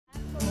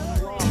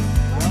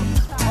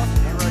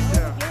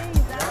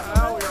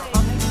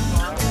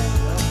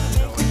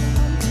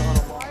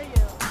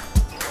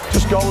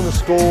going to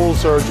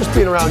schools or just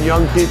being around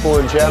young people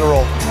in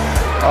general,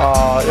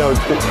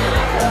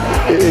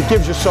 it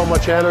gives you so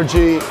much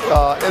energy,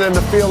 and then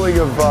the feeling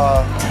of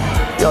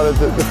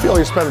the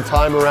feeling of spending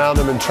time around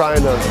them and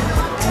trying to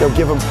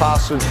give them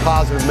positive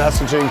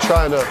messaging,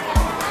 trying to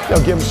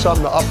give them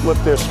something to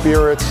uplift their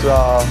spirits.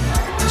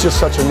 It's just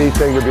such a neat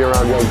thing to be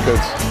around young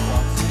kids.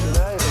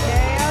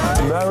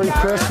 Merry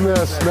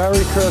Christmas,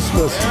 Merry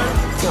Christmas.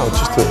 It's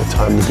just a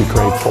time to be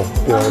grateful.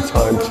 A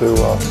time to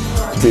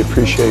be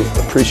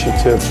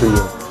appreciative for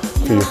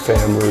your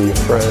family, your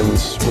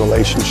friends,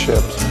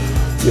 relationships.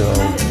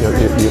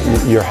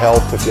 Your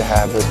health if you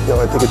have it.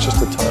 I think it's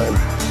just a time,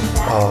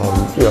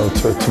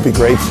 to be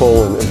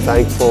grateful and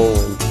thankful.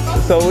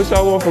 So what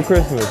y'all want for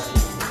Christmas?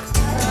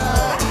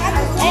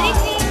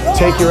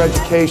 Take your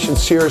education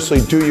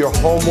seriously. Do your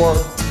homework.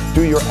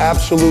 Do your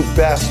absolute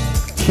best.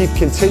 Keep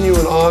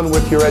continuing on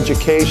with your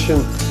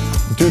education.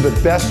 Do the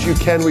best you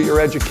can with your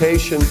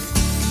education,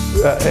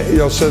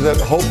 so that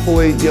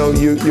hopefully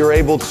you're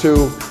able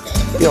to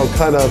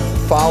kind of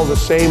follow the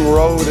same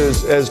road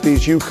as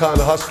these Yukon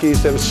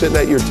Huskies that are sitting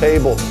at your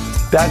table.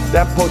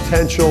 That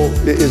potential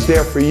is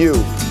there for you.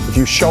 If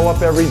you show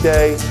up every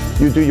day,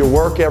 you do your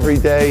work every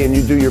day, and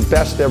you do your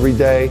best every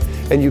day,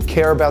 and you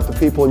care about the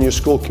people in your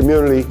school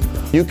community,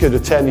 you could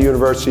attend the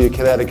University of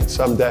Connecticut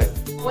someday.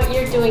 What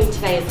you're doing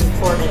today is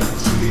important.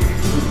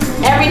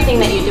 Everything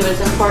that you do is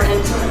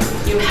important.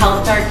 You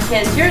helped our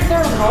kids. You're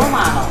their role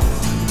models.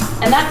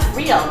 And that's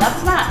real.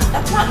 That's not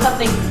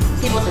something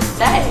people just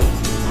say.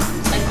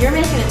 Like, you're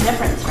making a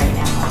difference right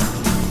now.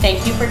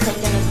 Thank you for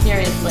taking this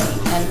seriously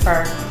and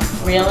for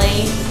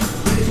really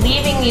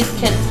leaving these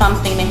kids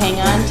something to hang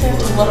on to,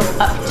 to look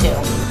up to.